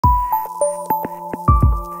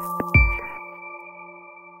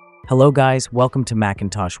Hello guys, welcome to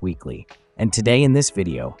Macintosh Weekly, and today in this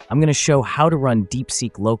video, I'm going to show how to run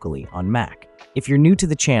DeepSeek locally on Mac. If you're new to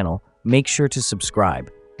the channel, make sure to subscribe,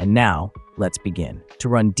 and now, let's begin. To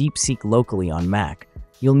run DeepSeek locally on Mac,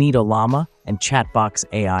 you'll need a Llama and Chatbox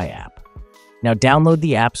AI app. Now download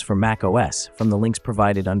the apps for macOS from the links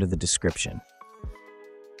provided under the description.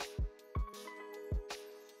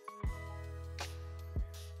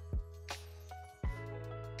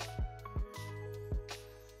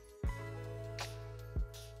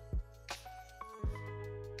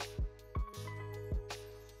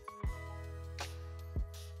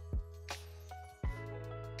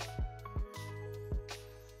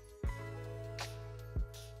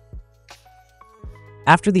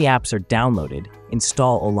 After the apps are downloaded,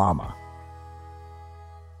 install Llama.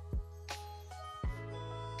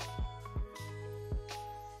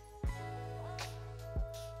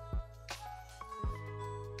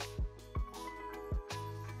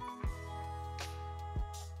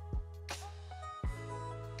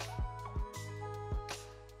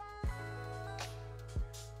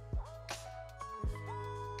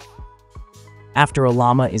 After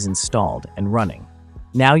Llama is installed and running,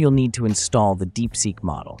 now you'll need to install the DeepSeek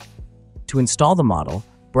model. To install the model,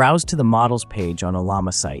 browse to the Models page on a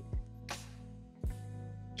Llama site.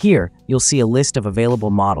 Here, you'll see a list of available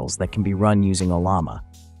models that can be run using Llama.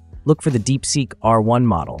 Look for the DeepSeek R1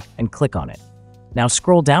 model and click on it. Now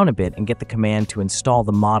scroll down a bit and get the command to install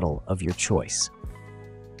the model of your choice.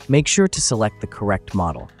 Make sure to select the correct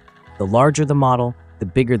model. The larger the model, the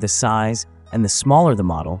bigger the size, and the smaller the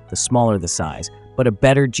model, the smaller the size, but a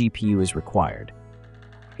better GPU is required.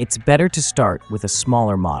 It's better to start with a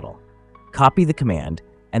smaller model. Copy the command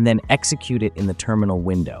and then execute it in the terminal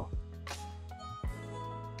window.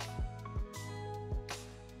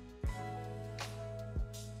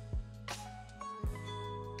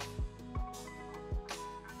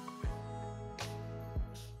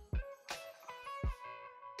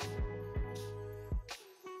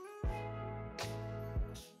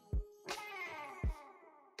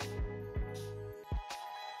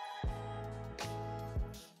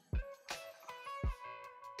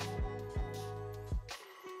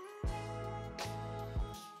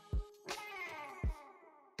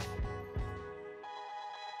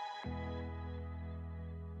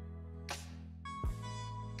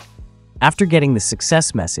 After getting the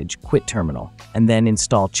success message, quit terminal, and then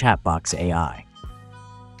install Chatbox AI.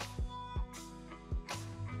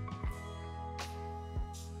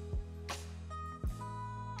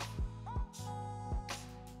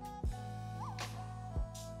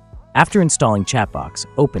 After installing Chatbox,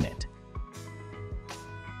 open it.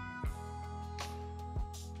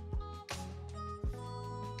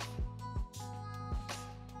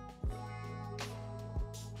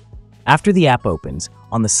 After the app opens,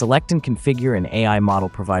 on the Select and Configure an AI Model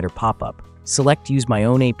Provider pop-up, select Use My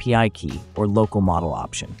Own API Key or Local Model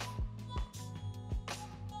option.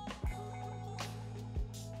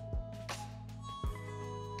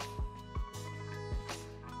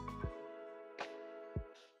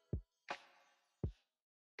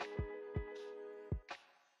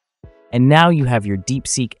 And now you have your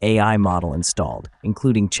DeepSeek AI model installed,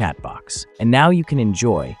 including Chatbox. And now you can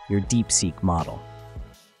enjoy your DeepSeek model.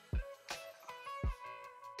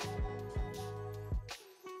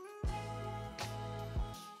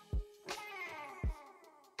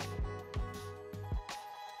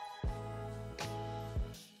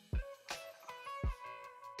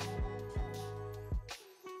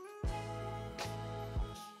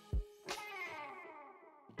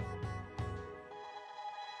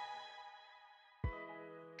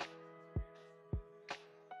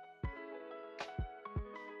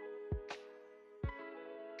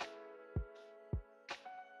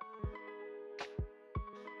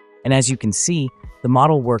 And as you can see, the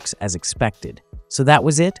model works as expected. So that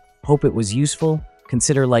was it. Hope it was useful.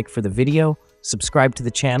 Consider like for the video, subscribe to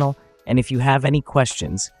the channel, and if you have any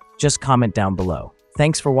questions, just comment down below.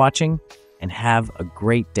 Thanks for watching, and have a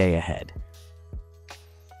great day ahead.